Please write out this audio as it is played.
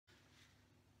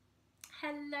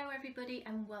Hello everybody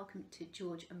and welcome to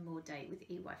George and Maud Day with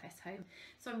EYFS Home.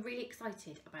 So I'm really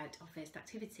excited about our first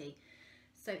activity.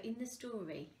 So in the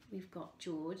story we've got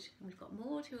George and we've got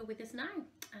Maud who are with us now,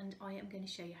 and I am going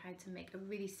to show you how to make a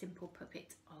really simple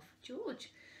puppet of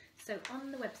George. So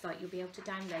on the website you'll be able to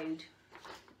download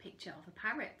a picture of a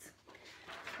parrot,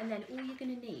 and then all you're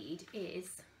going to need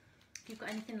is, if you've got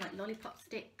anything like lollipop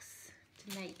sticks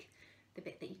to make the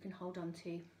bit that you can hold on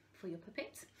to for your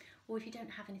puppet, or if you don't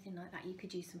have anything like that you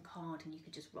could use some card and you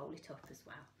could just roll it up as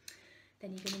well. Then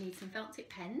you're going to need some felt tip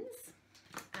pens,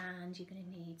 and you're going to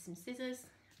need some scissors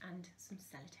and some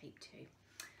sellotape too.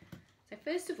 So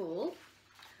first of all,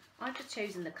 I've just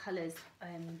chosen the colours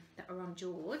that are on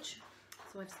George.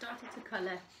 So I've started to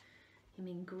colour him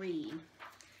in green,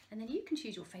 and then you can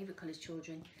choose your favourite colours,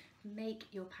 children. Make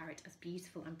your parrot as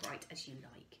beautiful and bright as you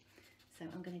like. So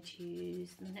I'm going to choose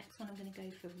the next one. I'm going to go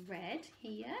for red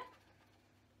here,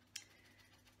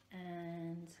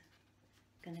 and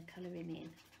I'm going to colour him in.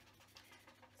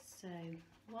 So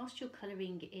whilst you're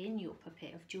colouring in your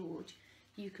puppet of George,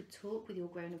 you could talk with your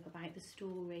grown-up about the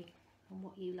story and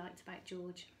what you liked about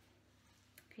George.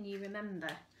 Can you remember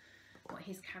what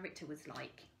his character was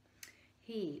like?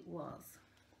 He was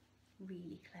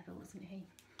really clever, wasn't he?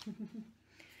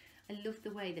 I love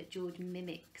the way that George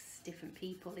mimics different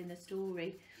people in the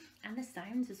story, and the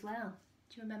sounds as well.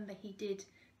 Do you remember he did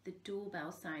the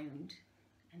doorbell sound,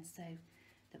 and so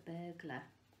the burglar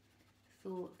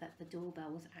thought that the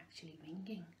doorbell was actually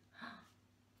ringing,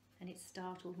 and it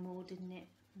startled Maud, didn't it?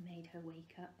 Made her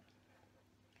wake up.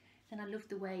 Then I love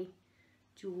the way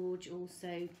George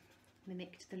also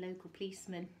mimicked the local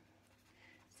policeman,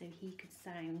 so he could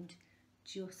sound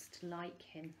just like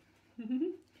him.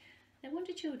 I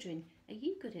wonder, children, are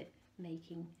you good at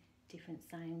making different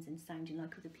sounds and sounding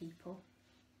like other people?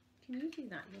 Can you do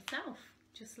that yourself,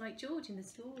 just like George in the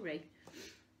story?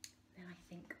 Then I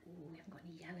think, oh, we haven't got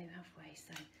any yellow, have we?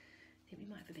 So I think we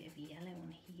might have a bit of yellow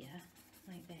on here,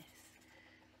 like this.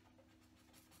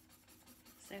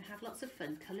 So have lots of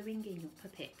fun colouring in your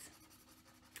puppet.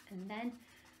 And then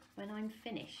when I'm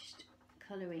finished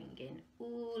colouring in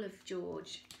all of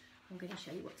George, I'm going to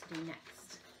show you what to do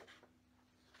next.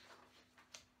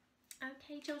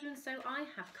 Okay, children, so I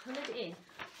have coloured in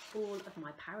all of my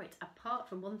parrot, apart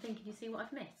from one thing. Can you see what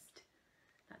I've missed?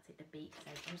 That's it, the beak. So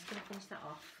I'm just going to finish that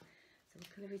off. So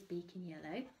we'll colour his beak in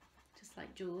yellow, just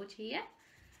like George here.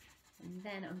 And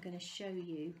then I'm going to show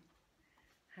you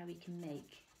how we can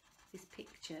make this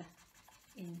picture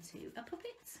into a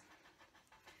puppet.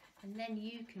 And then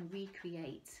you can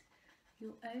recreate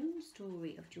your own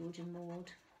story of George and Maud.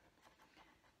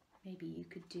 Maybe you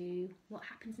could do what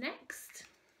happens next,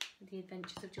 the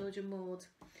adventures of George and Maud.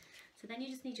 So then you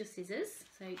just need your scissors,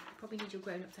 so you probably need your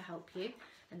grown-up to help you,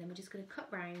 and then we're just going to cut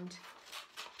round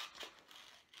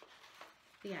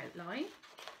the outline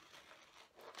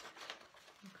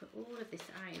and cut all of this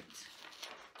out.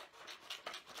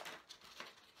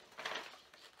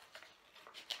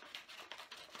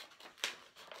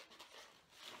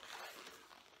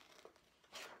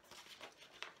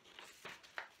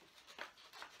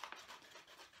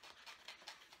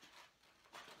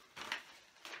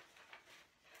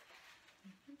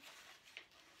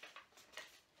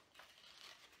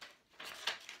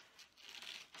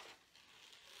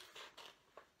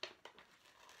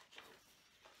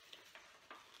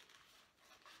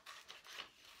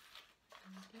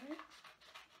 Okay,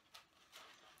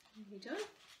 nearly done.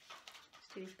 Let's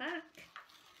do his back.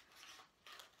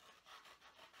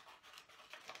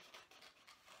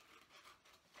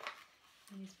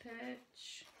 And his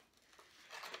perch.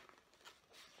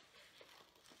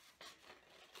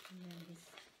 And then his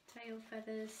tail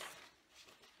feathers.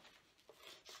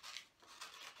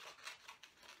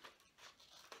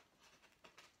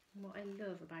 And what I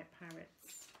love about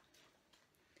parrots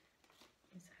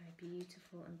is how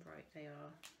beautiful and bright they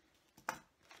are.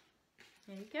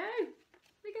 There you go,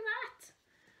 look at that.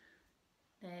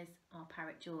 There's our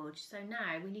parrot George. So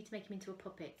now we need to make him into a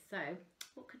puppet. So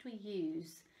what could we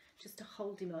use just to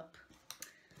hold him up?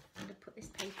 I'm going to put this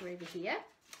paper over here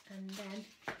and then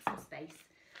get some space.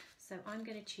 So I'm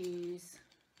going to choose,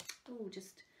 oh,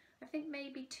 just I think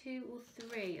maybe 2 or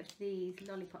 3 of these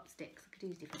lollipop sticks. I could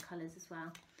use different colours as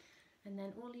well. And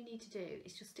then all you need to do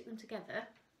is just stick them together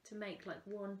to make like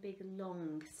one big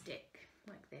long stick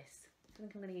like this. So I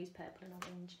think I'm going to use purple and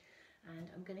orange, and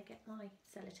I'm going to get my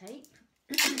sellotape,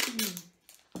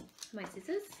 my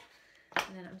scissors,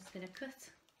 and then I'm just going to cut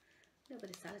a little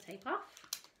bit of sellotape off,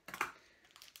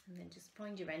 and then just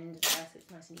find your end there so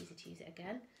it's nice and easy to use it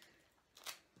again.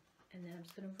 And then I'm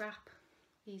just going to wrap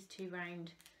these 2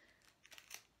 round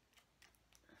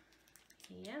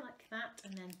here like that,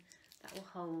 and then that will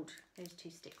hold those two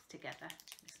sticks together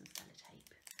with some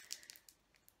sellotape.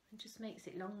 It just makes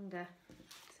it longer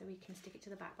so we can stick it to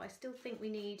the back, but I still think we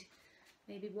need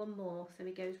maybe one more so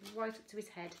he goes right up to his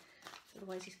head,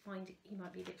 otherwise he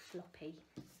might be a bit floppy.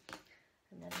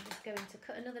 And then I'm just going to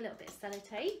cut another little bit of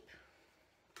sellotape,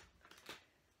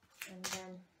 and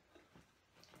then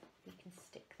we can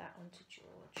stick that onto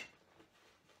George.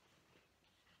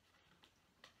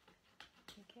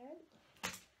 There we go.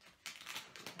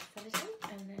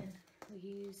 Sellotape, and then we'll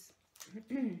use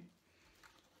the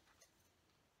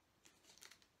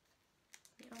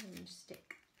orange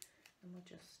stick, and we'll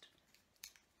just,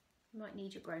 you might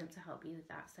need your grown-up to help you with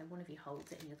that, so one of you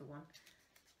holds it and the other one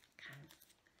can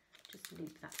just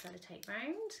loop that sellotape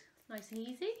round. It's nice and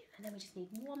easy. And then we just need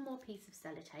one more piece of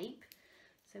sellotape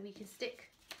so we can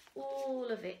stick all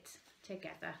of it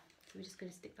together. So we're just going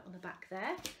to stick that on the back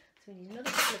there. So we need another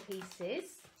couple of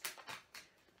pieces.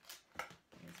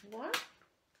 There's one.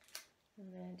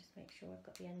 And then just make sure I've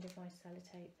got the end of my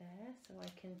sellotape there so I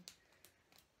can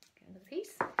get another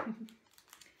piece.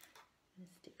 And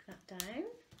stick that down.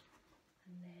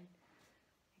 And then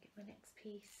I get my next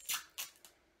piece.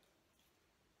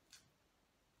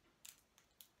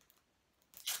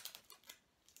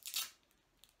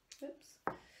 Oops.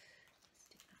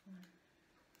 Stick that one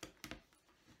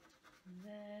in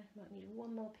there. Might need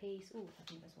one more piece. Oh, I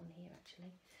think there's one here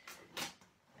actually.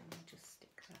 And we'll just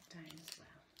stick that down as well.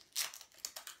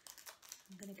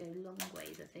 I'm going to go long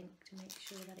ways, I think, to make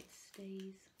sure that it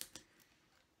stays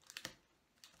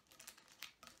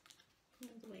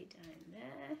all the way down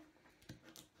there.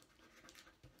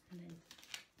 And then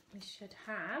we should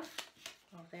have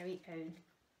our very own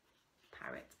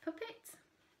parrot puppet.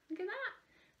 Look at that.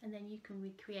 And then you can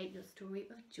recreate your story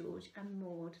of George and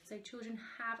Maud. So children,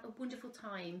 have a wonderful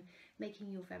time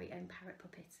making your very own parrot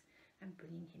puppet and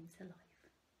bringing him to life.